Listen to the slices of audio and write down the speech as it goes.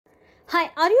Hi,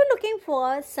 are you looking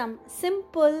for some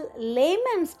simple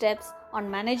layman steps on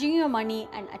managing your money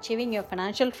and achieving your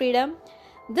financial freedom?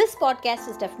 This podcast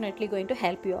is definitely going to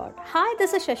help you out. Hi,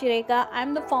 this is Shashireka.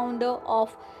 I'm the founder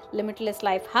of Limitless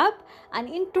Life Hub, and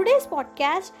in today's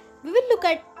podcast, we will look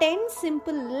at 10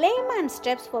 simple layman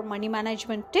steps for money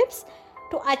management tips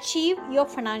to achieve your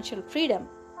financial freedom.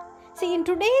 See, in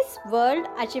today's world,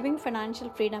 achieving financial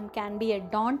freedom can be a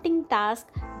daunting task,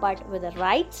 but with the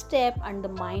right step and the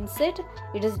mindset,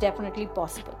 it is definitely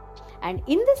possible. And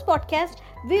in this podcast,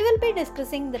 we will be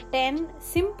discussing the 10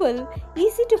 simple,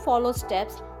 easy to follow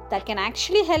steps that can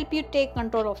actually help you take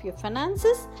control of your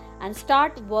finances and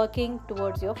start working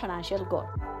towards your financial goal.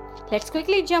 Let's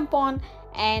quickly jump on.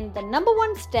 And the number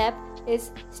one step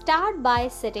is start by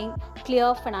setting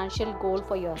clear financial goal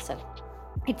for yourself.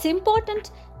 It's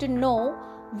important to know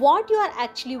what you are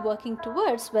actually working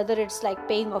towards, whether it's like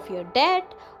paying off your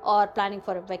debt or planning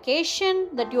for a vacation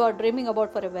that you are dreaming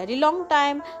about for a very long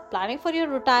time, planning for your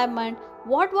retirement.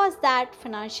 What was that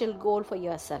financial goal for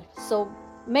yourself? So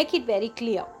make it very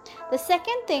clear. The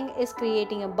second thing is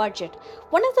creating a budget.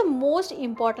 One of the most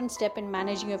important steps in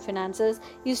managing your finances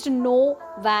is to know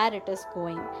where it is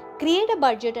going. Create a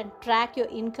budget and track your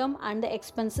income and the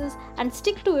expenses and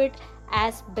stick to it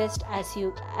as best as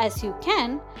you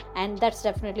can, and that's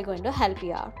definitely going to help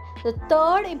you out. The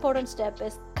third important step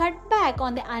is cut back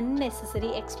on the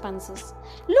unnecessary expenses.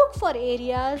 Look for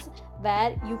areas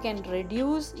where you can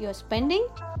reduce your spending,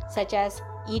 such as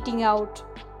eating out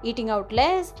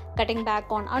less, cutting back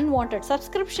on unwanted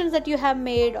subscriptions that you have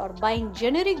made, or buying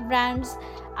generic brands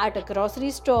at a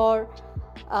grocery store.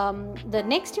 The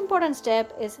next important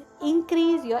step is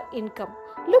increase your income.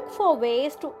 Look for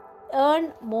ways to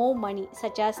earn more money,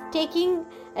 such as taking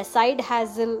a side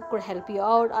hustle could help you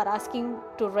out, or asking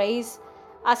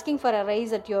for a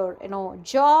raise at your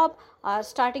job, or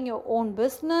starting your own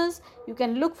business. You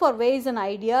can look for ways and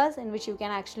ideas in which you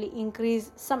can actually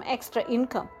increase some extra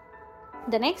income.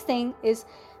 The next thing is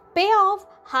pay off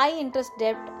high interest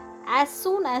debt as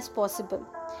soon as possible.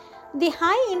 The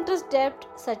high interest debt,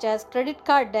 such as credit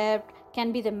card debt,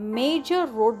 can be the major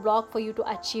roadblock for you to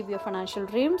achieve your financial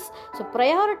dreams. So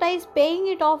prioritize paying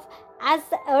it off as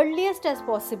the earliest as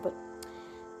possible.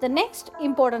 The next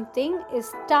important thing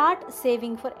is start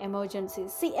saving for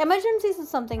emergencies. See, emergencies is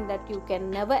something that you can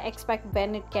never expect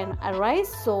when it can arise.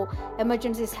 So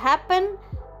emergencies happen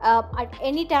at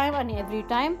any time and every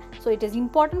time. So it is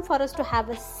important for us to have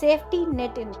a safety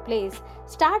net in place.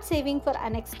 Start saving for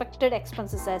unexpected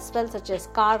expenses as well, such as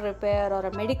car repair or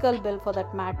a medical bill for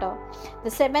that matter. The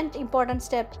seventh important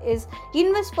step is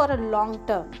invest for a long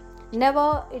term.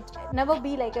 Never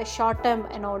be like a short term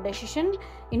decision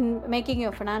in making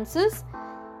your finances.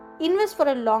 Invest for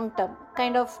a long term.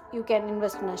 You can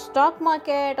invest in a stock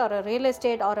market or a real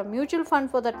estate or a mutual fund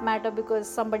for that matter, because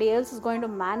somebody else is going to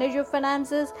manage your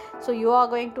finances. So you are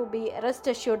going to be rest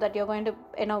assured that you're going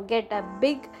to get a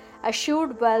big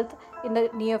assured wealth in the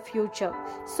near future.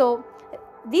 So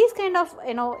these kind of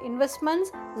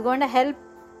investments is going to help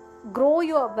grow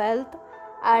your wealth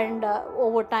and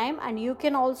over time, and you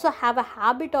can also have a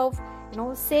habit of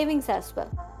savings as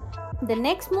well. The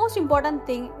next most important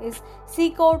thing is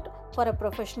seek out for a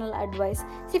professional advice.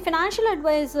 See, financial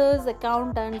advisors,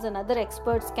 accountants, and other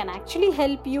experts can actually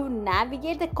help you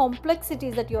navigate the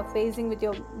complexities that you're facing with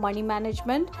your money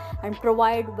management and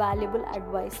provide valuable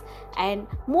advice. And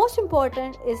most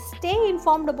important is stay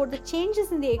informed about the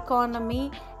changes in the economy,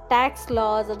 tax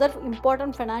laws, other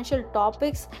important financial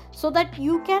topics, so that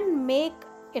you can make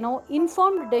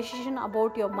informed decision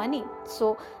about your money.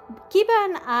 So keep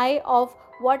an eye of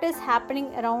what is happening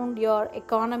around your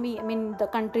economy, the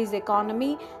country's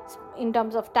economy, in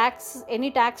terms of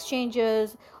any tax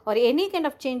changes or any kind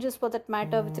of changes for that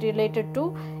matter with related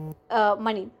to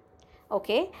money.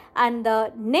 Okay, and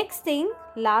the next thing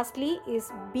lastly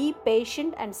is be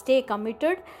patient and stay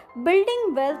committed.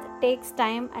 Building wealth takes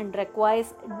time and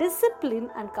requires discipline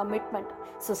and commitment.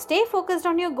 So stay focused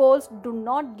on your goals. Do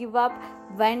not give up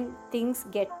when things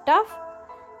get tough.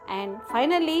 And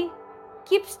finally,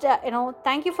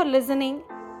 thank you for listening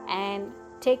and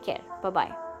take care. Bye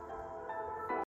bye.